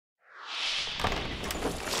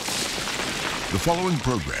The following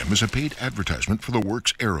program is a paid advertisement for the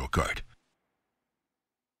Worx Aerocart.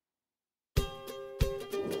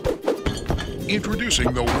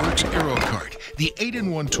 Introducing the Worx Aerocart, the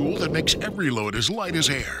 8-in-1 tool that makes every load as light as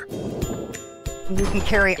air. You can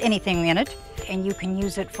carry anything in it, and you can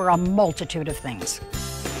use it for a multitude of things.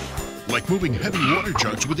 Like moving heavy water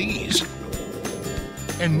jugs with ease.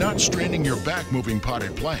 And not straining your back moving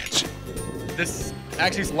potted plants. This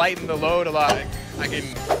actually lightens the load a lot. I can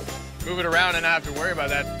move it around and not have to worry about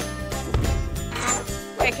that.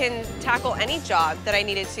 I can tackle any job that I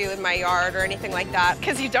needed to in my yard or anything like that,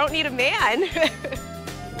 because you don't need a man.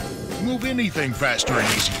 Move anything faster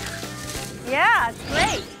and easier. Yeah, it's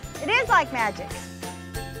great. It is like magic.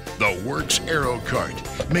 The Worx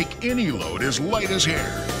Aerocart. Make any load as light as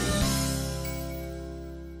air.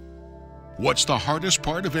 What's the hardest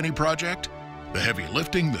part of any project? The heavy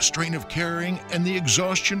lifting, the strain of carrying, and the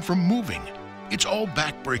exhaustion from moving. It's all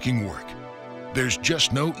back-breaking work. There's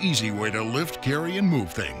just no easy way to lift, carry, and move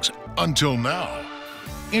things. Until now.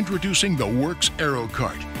 Introducing the Worx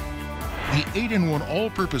Aerocart. The 8-in-1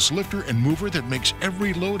 all-purpose lifter and mover that makes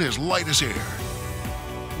every load as light as air.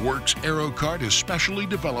 Worx Aerocart is specially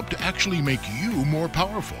developed to actually make you more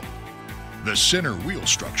powerful. The center wheel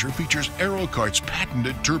structure features Aerocart's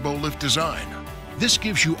patented turbo lift design. This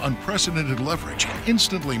gives you unprecedented leverage and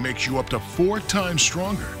instantly makes you up to 4 times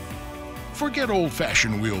stronger. Forget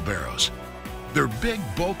old-fashioned wheelbarrows. They're big,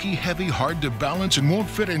 bulky, heavy, hard to balance, and won't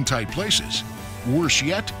fit in tight places. Worse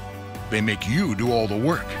yet, they make you do all the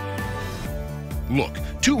work. Look,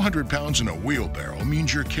 200 pounds in a wheelbarrow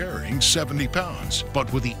means you're carrying 70 pounds.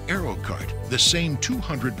 But with the Aerocart, the same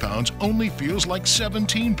 200 pounds only feels like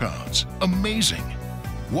 17 pounds. Amazing!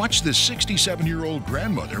 Watch this 67-year-old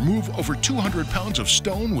grandmother move over 200 pounds of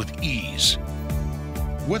stone with ease.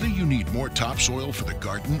 Whether you need more topsoil for the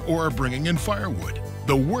garden or are bringing in firewood,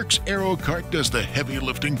 the Worx Aerocart does the heavy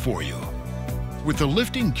lifting for you. With the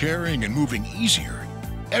lifting, carrying, and moving easier,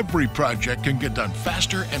 every project can get done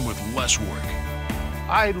faster and with less work.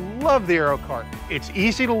 I love the Aerocart. It's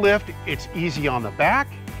easy to lift, it's easy on the back,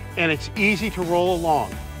 and it's easy to roll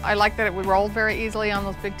along. I like that it would roll very easily on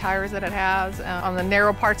those big tires that it has. On the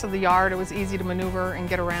narrow parts of the yard, it was easy to maneuver and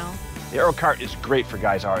get around. The Aerocart is great for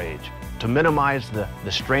guys our age. To minimize the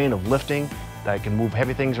strain of lifting, that I can move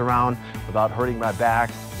heavy things around without hurting my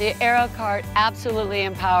back. The Aerocart absolutely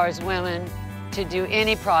empowers women to do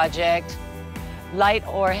any project, light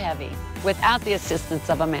or heavy, without the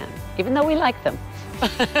assistance of a man, even though we like them.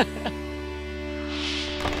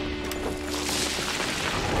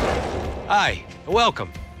 Hi,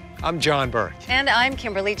 welcome. I'm John Burke. And I'm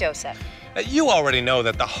Kimberly Joseph. You already know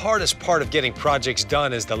that the hardest part of getting projects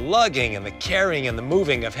done is the lugging and the carrying and the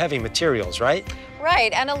moving of heavy materials, right?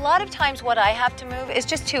 Right, and a lot of times what I have to move is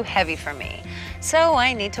just too heavy for me. So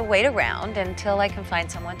I need to wait around until I can find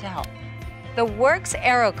someone to help. The Worx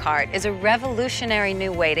Aerocart is a revolutionary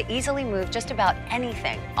new way to easily move just about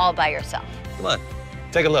anything all by yourself. Come on,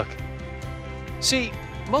 take a look. See,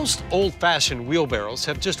 most old-fashioned wheelbarrows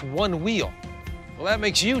have just one wheel. Well, that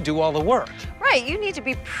makes you do all the work. Right, you need to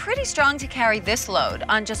be pretty strong to carry this load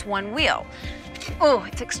on just one wheel. Oh,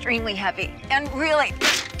 it's extremely heavy and really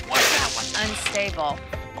unstable.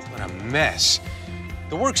 What a mess.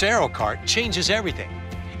 The Worx Aerocart changes everything.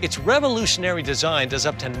 Its revolutionary design does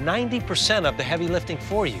up to 90% of the heavy lifting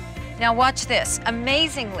for you. Now watch this.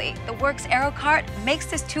 Amazingly, the Worx Aerocart makes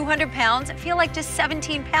this 200 pounds feel like just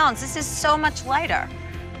 17 pounds. This is so much lighter.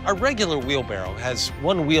 Our regular wheelbarrow has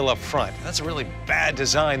one wheel up front. That's a really bad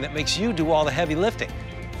design that makes you do all the heavy lifting.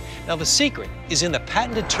 Now the secret is in the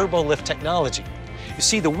patented turbo lift technology. You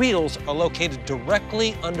see, the wheels are located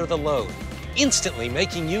directly under the load, instantly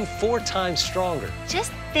making you 4 times stronger.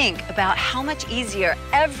 Just think about how much easier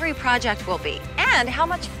every project will be and how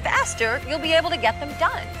much faster you'll be able to get them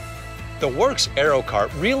done. The Worx Aerocart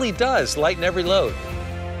really does lighten every load.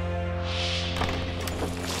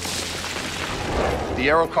 The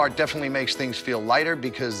Aerocart definitely makes things feel lighter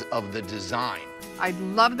because of the design. I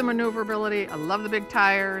love the maneuverability, I love the big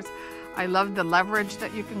tires, I love the leverage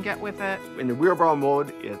that you can get with it. In the wheelbarrow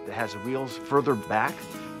mode, it has the wheels further back,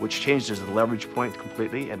 which changes the leverage point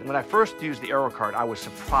completely. And when I first used the Aerocart, I was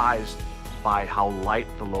surprised by how light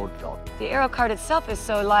the load felt. The Aerocart itself is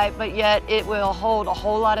so light, but yet it will hold a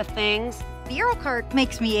whole lot of things. The Aerocart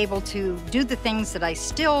makes me able to do the things that I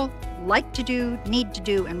still like to do, need to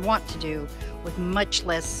do, and want to do with much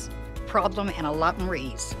less problem and a lot more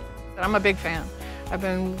ease. I'm a big fan. I've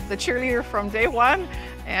been the cheerleader from day one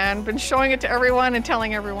and been showing it to everyone and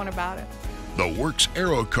telling everyone about it. The Worx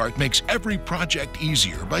Aerocart makes every project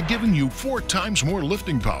easier by giving you 4 times more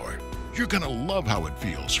lifting power. You're gonna love how it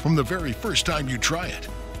feels from the very first time you try it.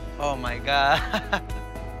 Oh my God.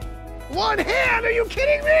 One hand, are you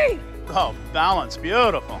kidding me? Oh, balance,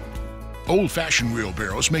 beautiful. Old-fashioned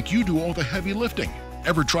wheelbarrows make you do all the heavy lifting.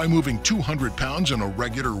 Ever try moving 200 pounds in a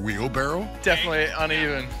regular wheelbarrow? Definitely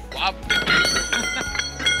uneven. Wop.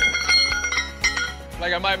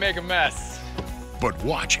 Like I might make a mess. But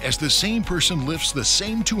watch as the same person lifts the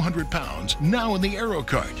same 200 pounds now in the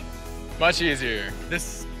Aerocart. Much easier.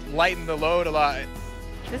 This lightened the load a lot.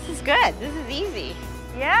 This is good. This is easy.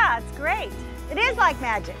 Yeah, it's great. It is like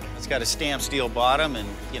magic. It's got a stamped steel bottom and,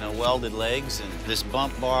 welded legs and this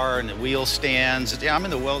bump bar and the wheel stands. Yeah, I'm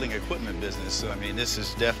in the welding equipment business, so I mean, this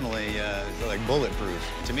is definitely like bulletproof.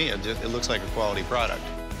 To me, it looks like a quality product.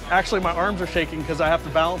 Actually, my arms are shaking because I have to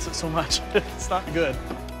balance it so much. It's not good.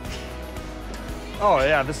 Oh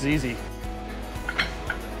yeah, this is easy.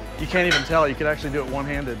 You can't even tell. You could actually do it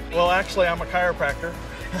one-handed. Well, actually, I'm a chiropractor,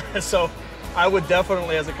 so I would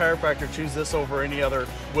definitely, as a chiropractor, choose this over any other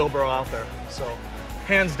wheelbarrow out there. So,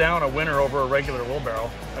 hands down, a winner over a regular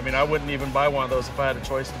wheelbarrow. I mean, I wouldn't even buy one of those if I had a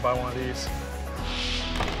choice to buy one of these.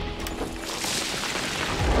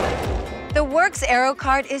 The Worx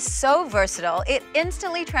Aerocart is so versatile, it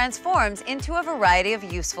instantly transforms into a variety of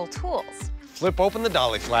useful tools. Flip open the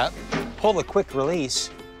dolly flap, pull the quick release,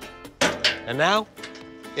 and now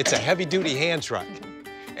it's a heavy-duty hand truck.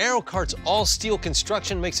 Aerocart's all-steel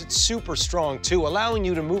construction makes it super strong, too, allowing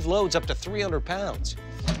you to move loads up to 300 pounds.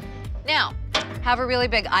 Now, have a really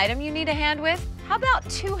big item you need a hand with? How about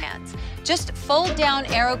two hands? Just fold down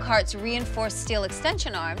Aerocart's reinforced steel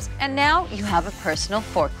extension arms, and now you have a personal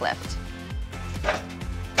forklift.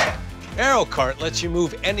 Aerocart lets you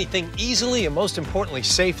move anything easily and, most importantly,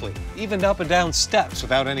 safely, even up and down steps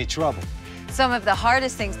without any trouble. Some of the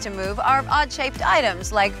hardest things to move are odd-shaped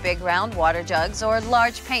items like big round water jugs or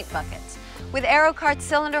large paint buckets. With Aerocart's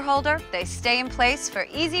cylinder holder, they stay in place for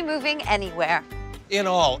easy moving anywhere. In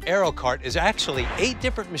all, Aerocart is actually 8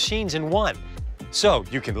 different machines in one, so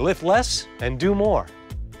you can lift less and do more.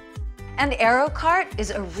 And Aerocart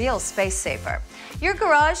is a real space saver. Your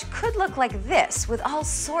garage could look like this with all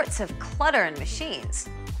sorts of clutter and machines.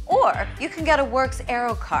 Or you can get a Worx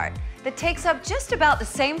Aerocart that takes up just about the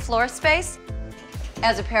same floor space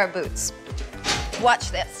as a pair of boots.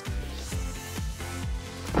 Watch this.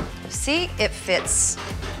 See, it fits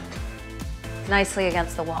nicely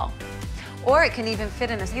against the wall. Or it can even fit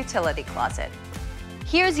in a utility closet.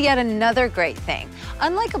 Here's yet another great thing.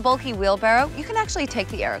 Unlike a bulky wheelbarrow, you can actually take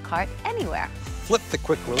the Aerocart anywhere. Flip the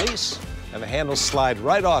quick release, and the handles slide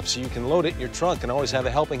right off so you can load it in your trunk and always have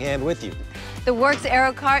a helping hand with you. The Worx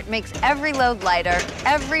Aerocart makes every load lighter,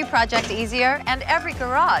 every project easier, and every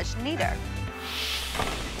garage neater.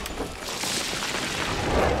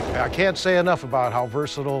 I can't say enough about how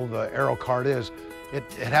versatile the Aerocart is. It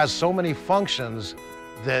has so many functions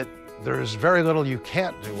that there's very little you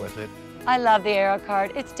can't do with it. I love the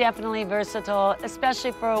Aerocart. It's definitely versatile,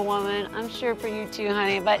 especially for a woman. I'm sure for you too,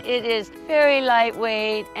 honey, but it is very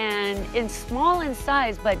lightweight and small in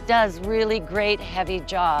size, but does really great heavy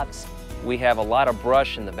jobs. We have a lot of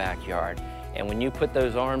brush in the backyard, and when you put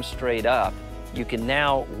those arms straight up, you can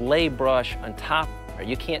now lay brush on top.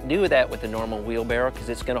 You can't do that with a normal wheelbarrow because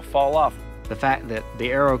it's going to fall off. The fact that the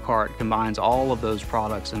Aerocart combines all of those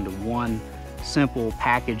products into one simple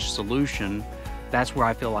packaged solution, that's where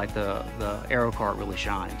I feel like the Aerocart really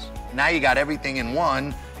shines. Now you got everything in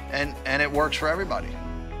one, and it works for everybody.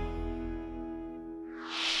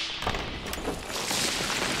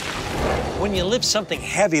 When you lift something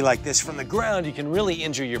heavy like this from the ground, you can really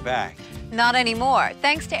injure your back. Not anymore,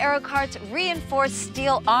 thanks to Aerocart's reinforced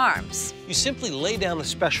steel arms. You simply lay down the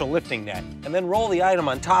special lifting net and then roll the item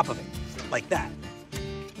on top of it, like that.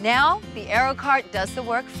 Now, the Aerocart does the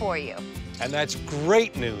work for you. And that's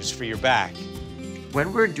great news for your back.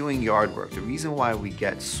 When we're doing yard work, the reason why we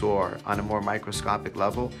get sore on a more microscopic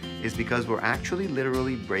level is because we're actually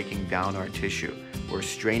literally breaking down our tissue. We're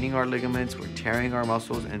straining our ligaments, we're tearing our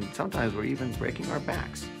muscles, and sometimes we're even breaking our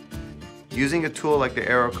backs. Using a tool like the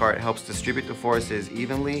Aerocart helps distribute the forces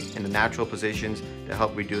evenly in the natural positions to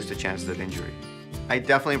help reduce the chances of injury. I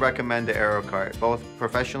definitely recommend the Aerocart, both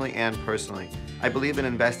professionally and personally. I believe in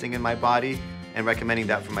investing in my body and recommending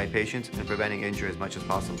that for my patients and preventing injury as much as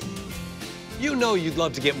possible. You know you'd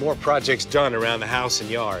love to get more projects done around the house and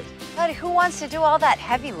yard. But who wants to do all that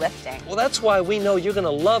heavy lifting? Well, that's why we know you're going to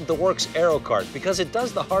love the Worx Aerocart, because it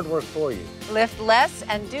does the hard work for you. Lift less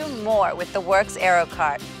and do more with the Worx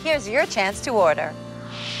Aerocart. Here's your chance to order.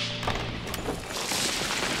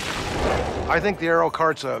 I think the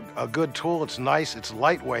Aerocart's a good tool. It's nice, it's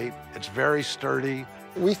lightweight, it's very sturdy.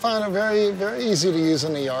 We find it very, very easy to use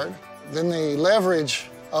in the yard. Then the leverage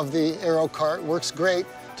of the Aerocart works great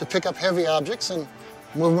to pick up heavy objects, and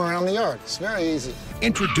move them around the yard. It's very easy.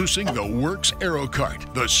 Introducing the Worx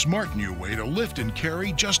Aerocart, the smart new way to lift and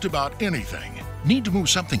carry just about anything. Need to move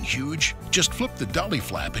something huge? Just flip the dolly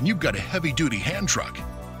flap and you've got a heavy-duty hand truck.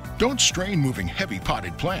 Don't strain moving heavy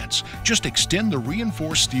potted plants. Just extend the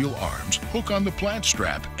reinforced steel arms, hook on the plant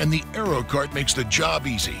strap, and the Aerocart makes the job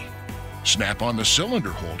easy. Snap on the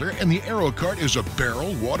cylinder holder and the Aerocart is a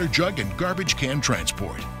barrel, water jug, and garbage can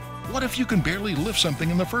transport. What if you can barely lift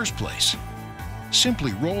something in the first place?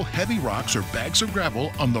 Simply roll heavy rocks or bags of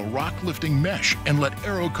gravel on the rock lifting mesh and let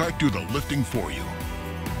Aerocart do the lifting for you.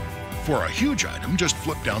 For a huge item, just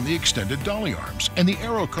flip down the extended dolly arms and the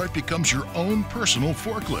Aerocart becomes your own personal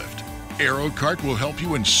forklift. Aerocart will help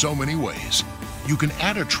you in so many ways. You can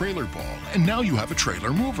add a trailer ball and now you have a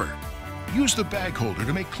trailer mover. Use the bag holder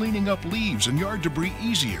to make cleaning up leaves and yard debris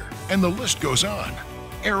easier, and the list goes on.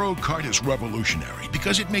 Aerocart is revolutionary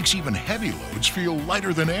because it makes even heavy loads feel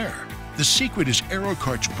lighter than air. The secret is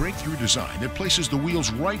Aerocart's breakthrough design that places the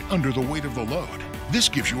wheels right under the weight of the load. This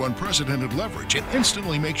gives you unprecedented leverage and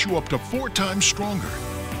instantly makes you up to 4 times stronger.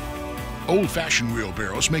 Old-fashioned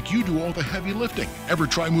wheelbarrows make you do all the heavy lifting. Ever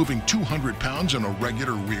try moving 200 pounds in a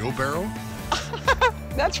regular wheelbarrow?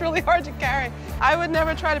 That's really hard to carry. I would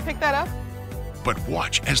never try to pick that up. But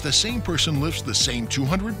watch as the same person lifts the same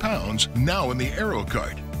 200 pounds now in the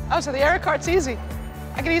Aerocart. Oh, so the Aerocart's easy.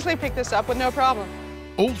 I can easily pick this up with no problem.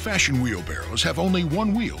 Old-fashioned wheelbarrows have only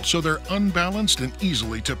one wheel, so they're unbalanced and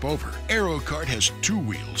easily tip over. Aerocart has 2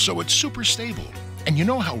 wheels, so it's super stable. And you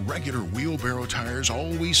know how regular wheelbarrow tires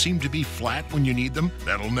always seem to be flat when you need them?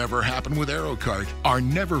 That'll never happen with Aerocart. Our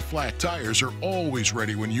never-flat tires are always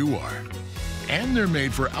ready when you are. And they're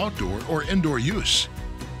made for outdoor or indoor use.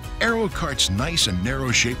 Aerocart's nice and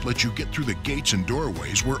narrow shape lets you get through the gates and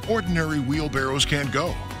doorways where ordinary wheelbarrows can't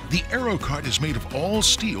go. The Aerocart is made of all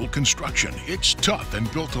steel construction. It's tough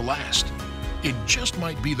and built to last. It just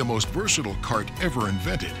might be the most versatile cart ever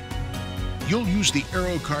invented. You'll use the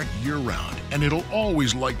Aerocart year-round, and it'll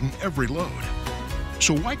always lighten every load.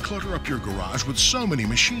 So why clutter up your garage with so many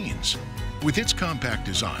machines? With its compact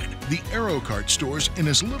design, the Aerocart stores in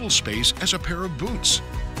as little space as a pair of boots.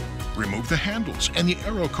 Remove the handles, and the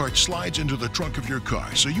Aerocart slides into the trunk of your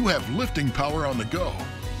car, so you have lifting power on the go.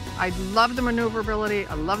 I love the maneuverability,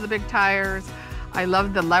 I love the big tires, I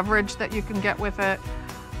love the leverage that you can get with it,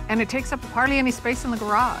 and it takes up hardly any space in the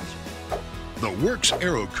garage. The Worx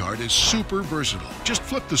Aerocart is super versatile. Just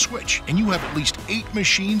flip the switch and you have at least 8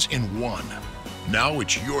 machines in one. Now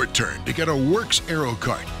it's your turn to get a Worx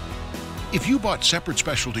Aerocart. If you bought separate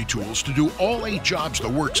specialty tools to do all 8 jobs the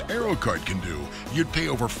Worx Aerocart can do, you'd pay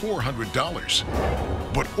over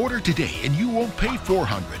 $400. But order today and you won't pay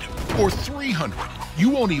 $400 or $300. You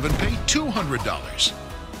won't even pay $200.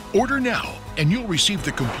 Order now and you'll receive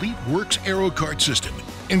the complete Worx Aerocart system,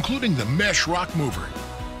 including the mesh rock mover,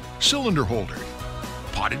 cylinder holder,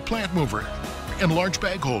 potted plant mover, and large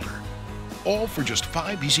bag holder. All for just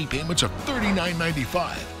 5 easy payments of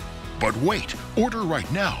 $39.95. But wait, order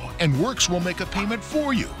right now and Worx will make a payment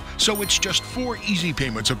for you. So it's just 4 easy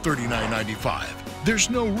payments of $39.95.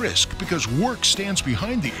 There's no risk because Worx stands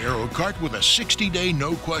behind the Aerocart with a 60-day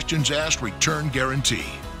no questions asked return guarantee.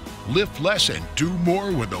 Lift less and do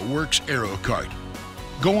more with the Worx Aerocart.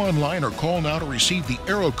 Go online or call now to receive the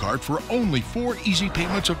Aerocart for only 4 easy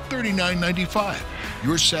payments of $39.95.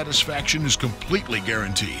 Your satisfaction is completely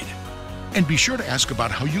guaranteed. And be sure to ask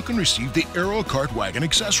about how you can receive the Aerocart Wagon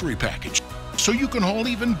Accessory Package so you can haul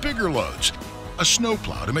even bigger loads. A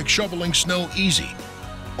snowplow to make shoveling snow easy.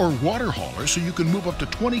 Or water hauler so you can move up to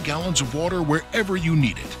 20 gallons of water wherever you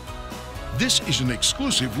need it. This is an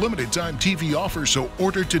exclusive limited-time TV offer, so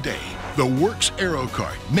order today. The Worx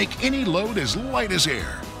Aerocart. Make any load as light as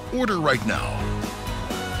air. Order right now.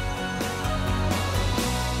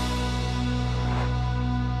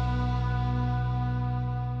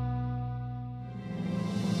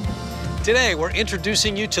 Today, we're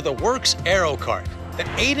introducing you to the Worx Aerocart, the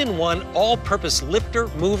 8-in-1 all-purpose lifter,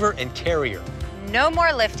 mover, and carrier. No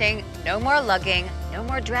more lifting, no more lugging, no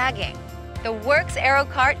more dragging. The Worx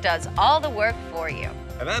Aerocart does all the work for you.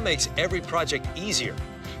 And that makes every project easier,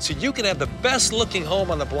 so you can have the best-looking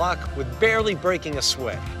home on the block with barely breaking a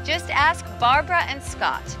sweat. Just ask Barbara and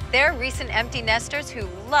Scott. They're recent empty nesters who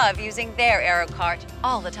love using their Aerocart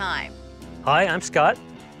all the time. Hi, I'm Scott.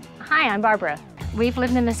 Hi, I'm Barbara. We've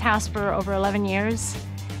lived in this house for over 11 years,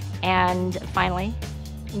 and finally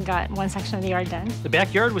got one section of the yard done. The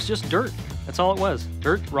backyard was just dirt. That's all it was.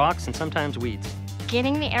 Dirt, rocks, and sometimes weeds.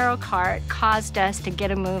 Getting the Aerocart caused us to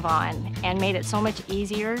get a move on and made it so much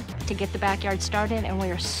easier to get the backyard started, and we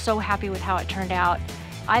are so happy with how it turned out.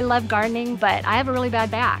 I love gardening, but I have a really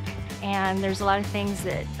bad back. and there's a lot of things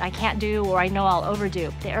that I can't do or I know I'll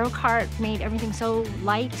overdo. The Aerocart made everything so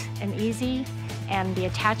light and easy, and the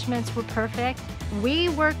attachments were perfect. We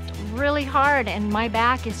worked really hard, and my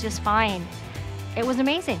back is just fine. It was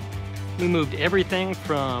amazing. We moved everything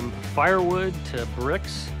from firewood to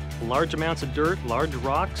bricks, large amounts of dirt, large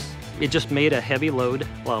rocks. It just made a heavy load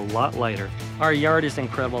a lot lighter. Our yard is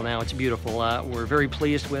incredible now. It's beautiful. We're very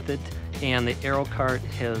pleased with it, and the Aerocart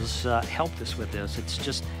has helped us with this. It's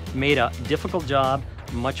just made a difficult job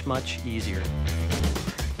much easier.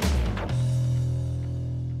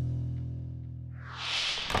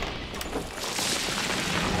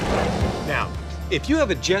 Now, if you have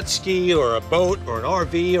a jet ski or a boat or an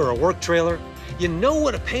RV or a work trailer, you know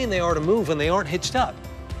what a pain they are to move when they aren't hitched up.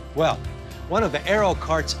 Well, one of the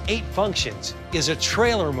Aerocart's 8 functions is a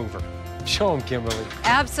trailer mover. Show them, Kimberly.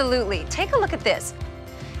 Absolutely. Take a look at this.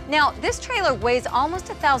 Now, this trailer weighs almost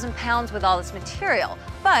 1,000 pounds with all this material,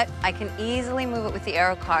 but I can easily move it with the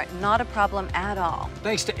Aerocart. Not a problem at all.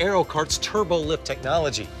 Thanks to Aerocart's turbo lift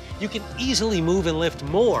technology, you can easily move and lift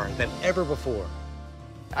more than ever before.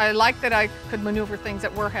 I like that I could maneuver things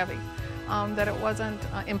that were heavy, that it wasn't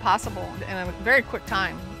impossible in a very quick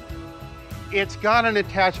time. It's got an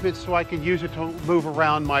attachment so I can use it to move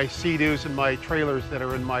around my Sea-Doos and my trailers that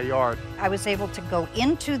are in my yard. I was able to go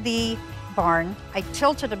into the barn. I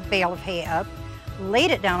tilted a bale of hay up,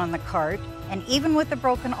 laid it down on the cart, and even with the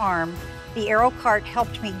broken arm, the Aerocart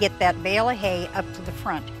helped me get that bale of hay up to the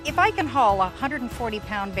front. If I can haul a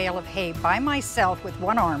 140-pound bale of hay by myself with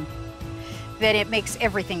one arm, then it makes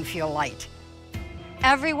everything feel light.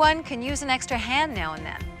 Everyone can use an extra hand now and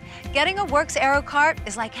then. Getting a Worx Aerocart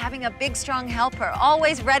is like having a big, strong helper,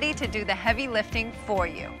 always ready to do the heavy lifting for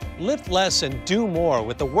you. Lift less and do more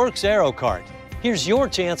with the Worx Aerocart. Here's your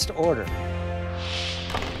chance to order.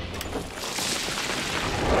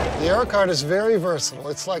 The Aerocart is very versatile.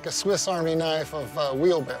 It's like a Swiss Army knife of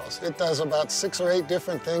wheelbarrows. It does about 6 or 8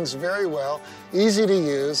 different things very well, easy to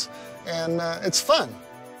use, and it's fun.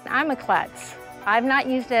 I'm a klutz. I've not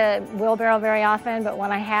used a wheelbarrow very often, but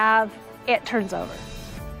when I have, it turns over.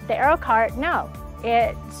 The Aerocart, no.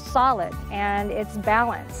 It's solid and it's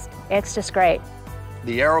balanced. It's just great.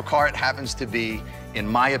 The Aerocart happens to be, in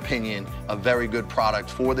my opinion, a very good product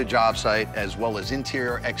for the job site, as well as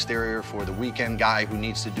interior, exterior for the weekend guy who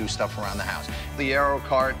needs to do stuff around the house. The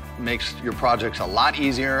Aerocart makes your projects a lot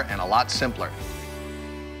easier and a lot simpler.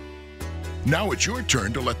 Now it's your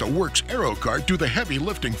turn to let the Worx Aerocart do the heavy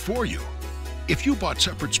lifting for you. If you bought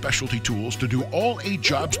separate specialty tools to do all 8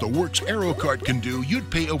 jobs the Worx Aerocart can do, you'd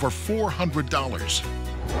pay over $400.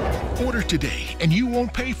 Order today and you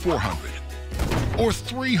won't pay $400. Or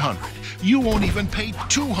 $300. You won't even pay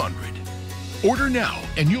 $200. Order now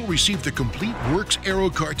and you'll receive the complete Worx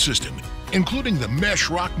Aerocart system, including the mesh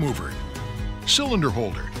rock mover, cylinder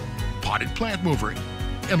holder, potted plant mover,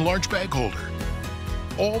 and large bag holder.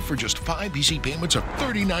 All for just 5 easy payments of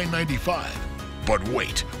 $39.95. But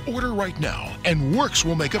wait, order right now and Worx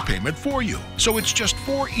will make a payment for you. So it's just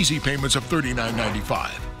 4 easy payments of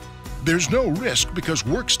 $39.95. There's no risk because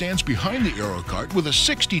Worx stands behind the Aerocart with a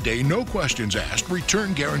 60-day no questions asked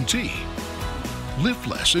return guarantee. Lift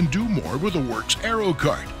less and do more with the Worx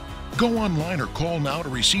Aerocart. Go online or call now to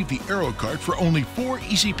receive the Aerocart for only 4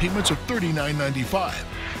 easy payments of $39.95.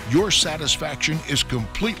 Your satisfaction is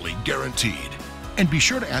completely guaranteed. And be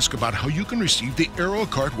sure to ask about how you can receive the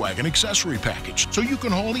Aerocart Wagon Accessory Package so you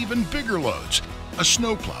can haul even bigger loads, a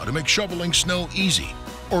snowplow to make shoveling snow easy,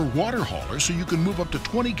 or water hauler so you can move up to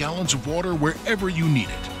 20 gallons of water wherever you need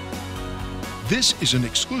it. This is an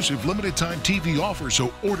exclusive limited-time TV offer,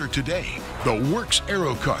 so order today. The Worx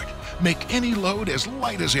Aerocart. Make any load as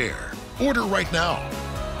light as air. Order right now.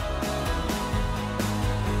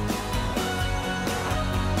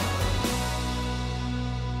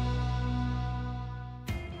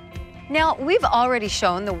 Now, we've already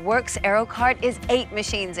shown the Worx Aerocart is 8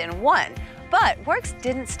 machines in one, but Worx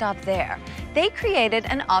didn't stop there. They created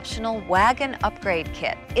an optional wagon upgrade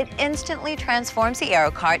kit. It instantly transforms the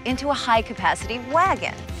Aerocart into a high-capacity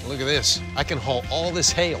wagon. Look at this. I can haul all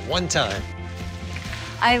this hay at one time.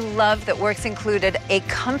 I love that Worx included a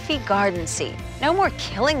comfy garden seat. No more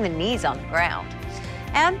killing the knees on the ground.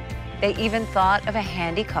 And they even thought of a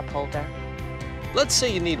handy cup holder. Let's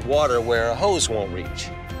say you need water where a hose won't reach.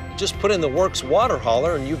 Just put in the Worx water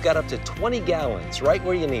hauler and you've got up to 20 gallons right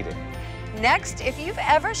where you need it. Next, if you've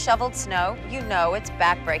ever shoveled snow, you know it's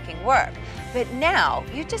backbreaking work. But now,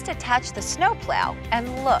 you just attach the snowplow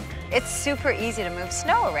and look, it's super easy to move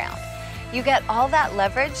snow around. You get all that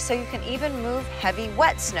leverage so you can even move heavy,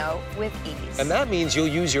 wet snow with ease. And that means you'll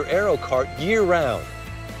use your Aerocart year-round.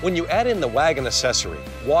 When you add in the wagon accessory,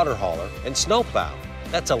 water hauler, and snowplow,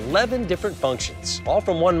 That's 11 different functions, all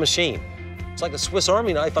from one machine. It's like a Swiss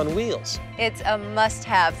Army knife on wheels. It's a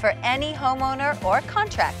must-have for any homeowner or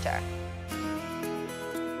contractor.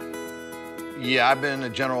 Yeah, I've been a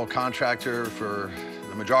general contractor for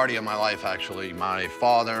the majority of my life, actually. My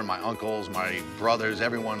father, my uncles, my brothers,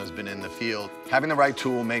 everyone has been in the field. Having the right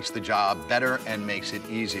tool makes the job better and makes it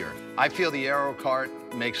easier. I feel the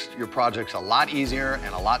Aerocart makes your projects a lot easier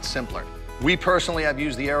and a lot simpler. We personally have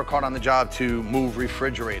used the Aerocart on the job to move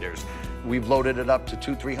refrigerators. We've loaded it up to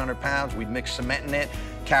 200-300 pounds. We've mixed cement in it,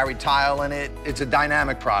 carried tile in it. It's a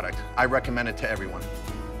dynamic product. I recommend it to everyone.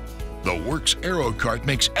 The Worx Aerocart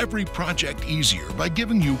makes every project easier by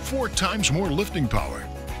giving you 4 times more lifting power.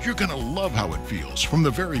 You're gonna love how it feels from the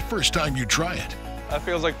very first time you try it. That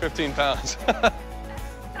feels like 15 pounds.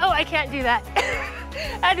 Oh, I can't do that.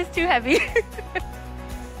 That is too heavy.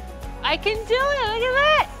 I can do it, look at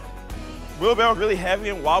that. Wheelbarrow really heavy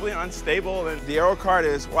and wobbly and unstable, and the Aerocart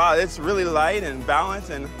is, wow, it's really light and balanced,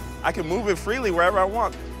 and I can move it freely wherever I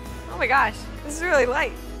want. Oh my gosh, this is really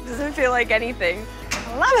light. Doesn't feel like anything.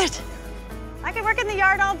 I love it. I could work in the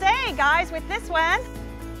yard all day, guys, with this one.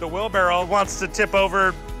 The wheelbarrow wants to tip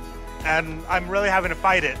over, and I'm really having to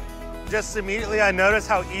fight it. Just immediately I notice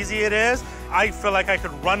how easy it is. I feel like I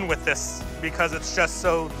could run with this because it's just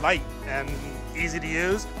so light and easy to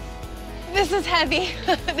use. This is heavy.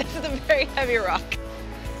 This is a very heavy rock.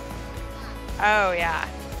 Oh, yeah.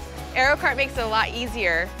 Aerocart makes it a lot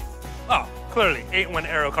easier. Oh, clearly, 8-1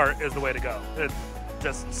 Aerocart is the way to go. It's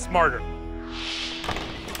just smarter.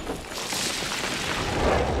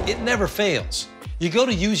 It never fails. You go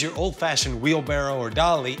to use your old-fashioned wheelbarrow or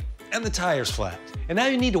dolly, and the tire's flat. And now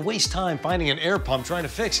you need to waste time finding an air pump trying to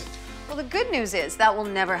fix it. Well, the good news is that will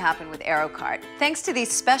never happen with Aerocart, thanks to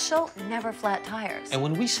these special never flat tires. And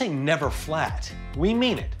when we say never flat, we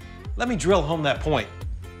mean it. Let me drill home that point.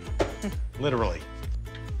 Literally.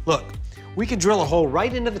 Look, we can drill a hole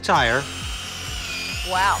right into the tire.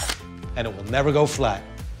 Wow. And it will never go flat.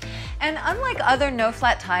 And unlike other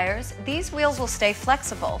no-flat tires, these wheels will stay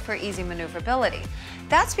flexible for easy maneuverability.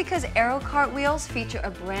 That's because Aerocart wheels feature a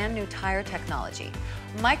brand new tire technology.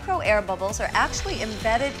 Micro air bubbles are actually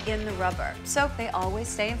embedded in the rubber, so they always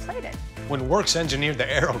stay inflated. When Worx engineered the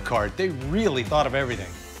Aerocart, they really thought of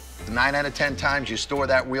everything. 9 out of 10 times you store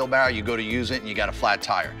that wheelbarrow, you go to use it, and you got a flat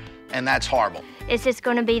tire. And that's horrible. It's just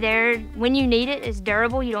going to be there when you need it. It's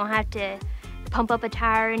durable. You don't have to pump up a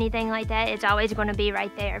tire or anything like that. It's always going to be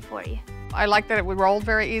right there for you. I like that it rolled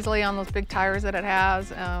very easily on those big tires that it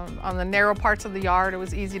has. On the narrow parts of the yard, it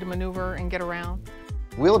was easy to maneuver and get around.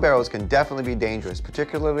 Wheelbarrows can definitely be dangerous,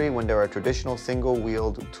 particularly when they're a traditional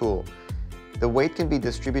single-wheeled tool. The weight can be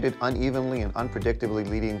distributed unevenly and unpredictably,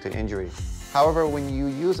 leading to injury. However, when you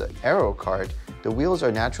use an Aerocart, the wheels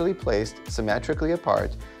are naturally placed symmetrically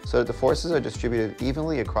apart so that the forces are distributed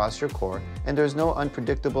evenly across your core and there's no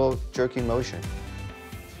unpredictable jerky motion.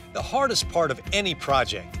 The hardest part of any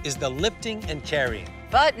project is the lifting and carrying.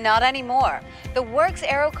 But not anymore. The Worx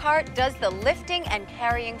Aerocart does the lifting and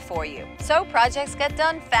carrying for you, so projects get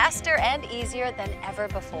done faster and easier than ever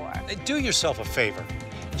before. Do yourself a favor.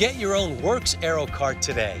 Get your own Worx Aerocart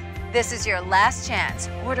today. This is your last chance.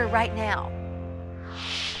 Order right now.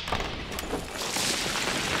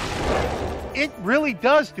 It really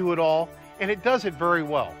does do it all, and it does it very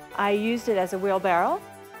well. I used it as a wheelbarrow.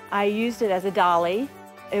 I used it as a dolly.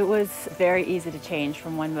 It was very easy to change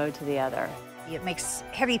from one mode to the other. It makes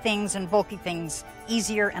heavy things and bulky things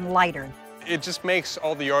easier and lighter. It just makes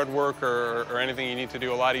all the yard work or anything you need to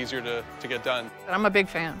do a lot easier to get done. I'm a big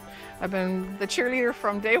fan. I've been the cheerleader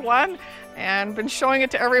from day one and been showing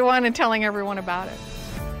it to everyone and telling everyone about it.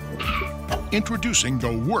 Introducing the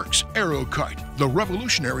Worx Aerocart, the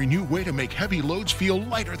revolutionary new way to make heavy loads feel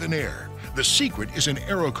lighter than air. The secret is in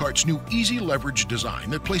Aerocart's new easy leverage design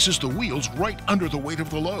that places the wheels right under the weight of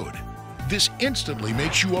the load. This instantly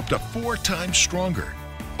makes you up to 4 times stronger.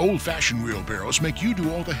 Old-fashioned wheelbarrows make you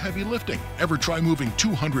do all the heavy lifting. Ever try moving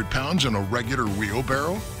 200 pounds in a regular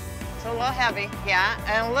wheelbarrow? It's a little heavy, yeah,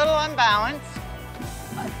 and a little unbalanced.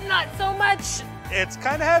 Not so much. It's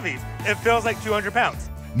kind of heavy. It feels like 200 pounds.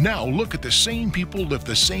 Now look at the same people lift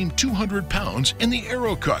the same 200 pounds in the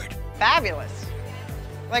Aerocart. Fabulous.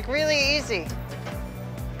 Like really easy.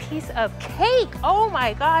 Piece of cake. Oh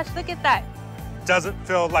my gosh, look at that. Doesn't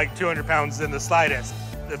feel like 200 pounds in the slightest.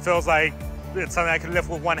 It feels like it's something I can lift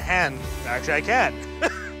with one hand. Actually, I can.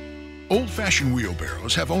 Old-fashioned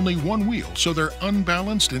wheelbarrows have only one wheel, so they're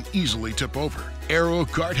unbalanced and easily tip over.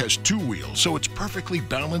 Aerocart has 2 wheels, so it's perfectly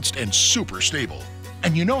balanced and super stable.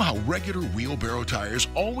 And you know how regular wheelbarrow tires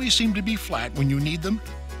always seem to be flat when you need them?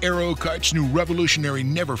 Aerocart's new revolutionary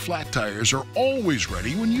never flat tires are always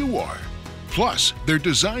ready when you are. Plus, they're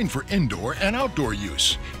designed for indoor and outdoor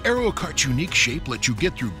use. Aerocart's unique shape lets you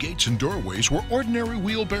get through gates and doorways where ordinary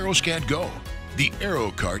wheelbarrows can't go. The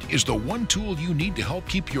Aerocart is the one tool you need to help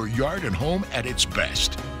keep your yard and home at its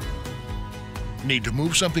best. Need to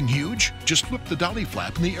move something huge? Just flip the dolly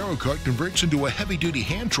flap and the Aerocart converts into a heavy-duty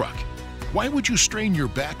hand truck. Why would you strain your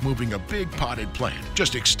back moving a big potted plant?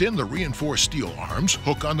 Just extend the reinforced steel arms,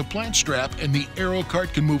 hook on the plant strap, and the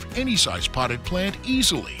Aerocart can move any size potted plant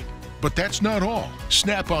easily. But that's not all.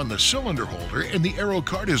 Snap on the cylinder holder and the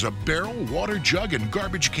Aerocart is a barrel, water jug, and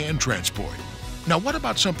garbage can transport. Now what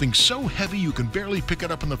about something so heavy you can barely pick it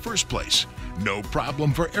up in the first place? No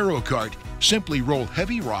problem for Aerocart. Simply roll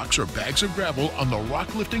heavy rocks or bags of gravel on the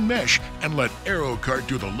rock lifting mesh and let Aerocart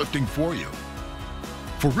do the lifting for you.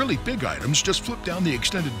 For really big items, just flip down the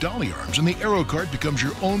extended dolly arms and the Aerocart becomes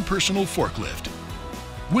your own personal forklift.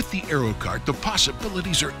 With the Aerocart, the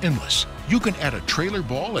possibilities are endless. You can add a trailer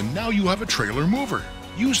ball and now you have a trailer mover.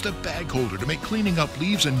 Use the bag holder to make cleaning up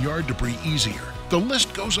leaves and yard debris easier. The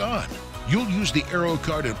list goes on. You'll use the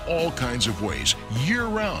Aerocart in all kinds of ways,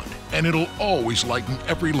 year-round, and it'll always lighten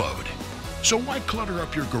every load. So why clutter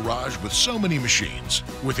up your garage with so many machines?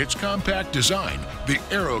 With its compact design, the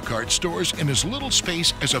Aerocart stores in as little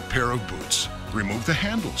space as a pair of boots. Remove the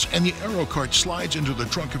handles and the Aerocart slides into the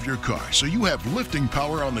trunk of your car so you have lifting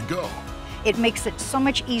power on the go. It makes it so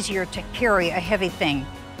much easier to carry a heavy thing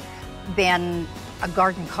than a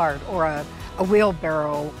garden cart or a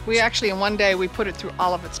wheelbarrow. We actually, in one day, we put it through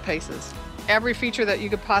all of its paces. Every feature that you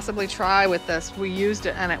could possibly try with this, we used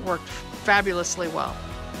it and it worked fabulously well.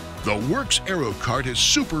 The Worx Aerocart is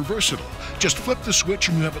super versatile. Just flip the switch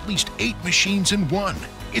and you have at least 8 machines in one.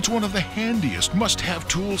 It's one of the handiest must-have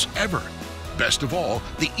tools ever. Best of all,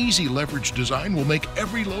 the easy leverage design will make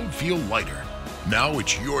every load feel lighter. Now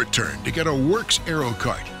it's your turn to get a Worx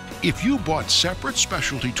Aerocart. If you bought separate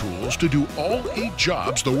specialty tools to do all 8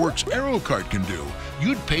 jobs the Worx Aerocart can do,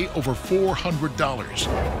 you'd pay over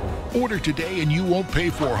 $400. Order today and you won't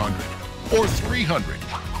pay $400 or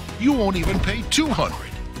 $300. You won't even pay $200.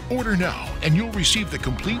 Order now and you'll receive the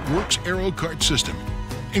complete Worx Aerocart system,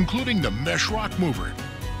 including the mesh rock mover,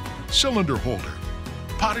 cylinder holder,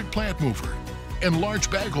 potted plant mover, and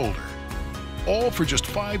large bag holder. All for just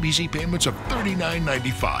 5 easy payments of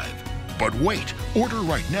 $39.95. But wait, order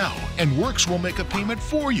right now and Worx will make a payment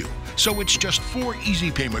for you. So it's just 4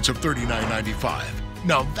 easy payments of $39.95.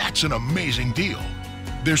 Now that's an amazing deal.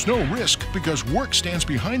 There's no risk because Worx stands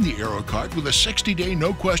behind the Aerocart with a 60-day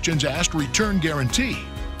no questions asked return guarantee.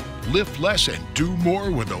 Lift less and do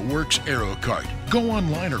more with the Worx Aerocart. Go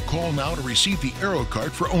online or call now to receive the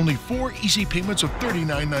Aerocart for only 4 easy payments of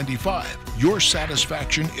 $39.95. Your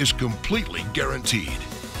satisfaction is completely guaranteed.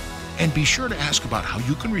 And be sure to ask about how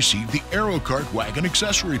you can receive the Aerocart Wagon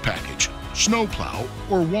Accessory Package, snowplow,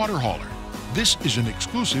 or water hauler. This is an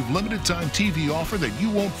exclusive limited-time TV offer that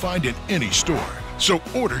you won't find in any store. So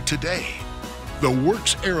order today. The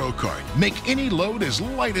Worx Aerocart. Make any load as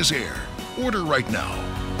light as air. Order right now.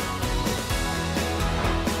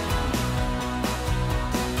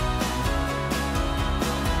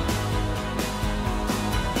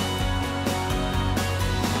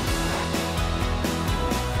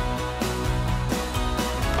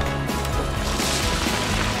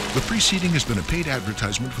 The preceding has been a paid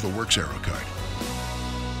advertisement for the Worx Aerocart.